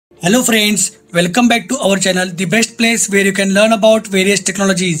Hello friends, welcome back to our channel, the best place where you can learn about various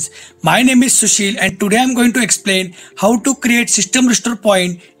technologies. My name is Sushil and today I am going to explain how to create system restore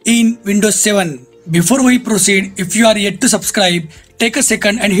point in Windows 7. Before we proceed, if you are yet to subscribe, take a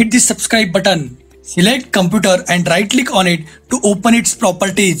second and hit the subscribe button. Select computer and right click on it to open its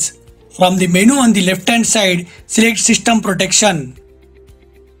properties. From the menu on the left hand side, select system protection.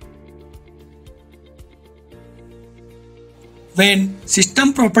 When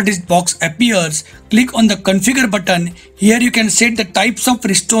System Properties box appears, click on the Configure button. Here you can set the types of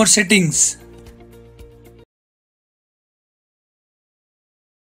restore settings.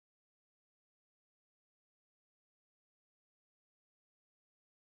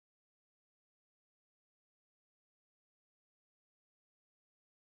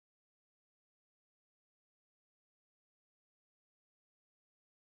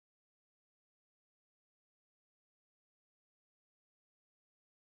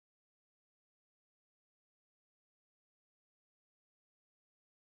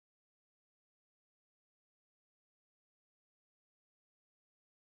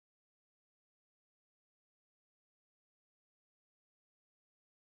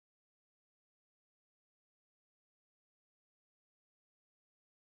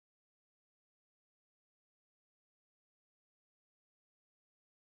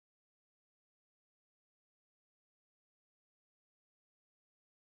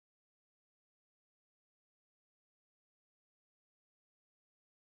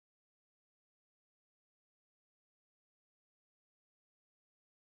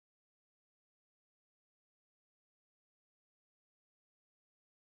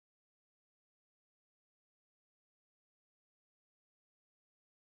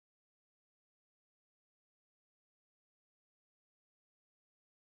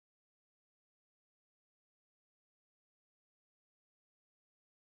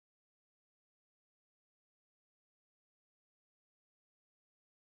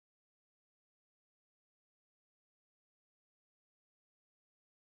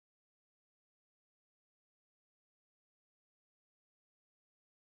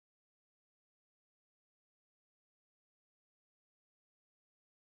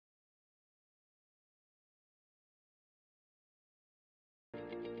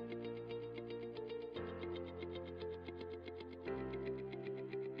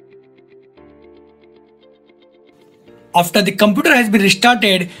 After the computer has been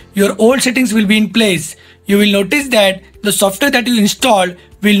restarted, your old settings will be in place. You will notice that the software that you installed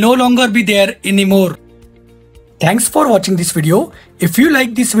will no longer be there anymore. Thanks for watching this video. If you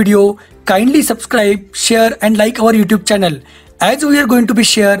like this video, kindly subscribe, share and like our YouTube channel, as we are going to be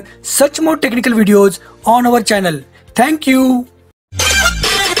share such more technical videos on our channel. Thank you.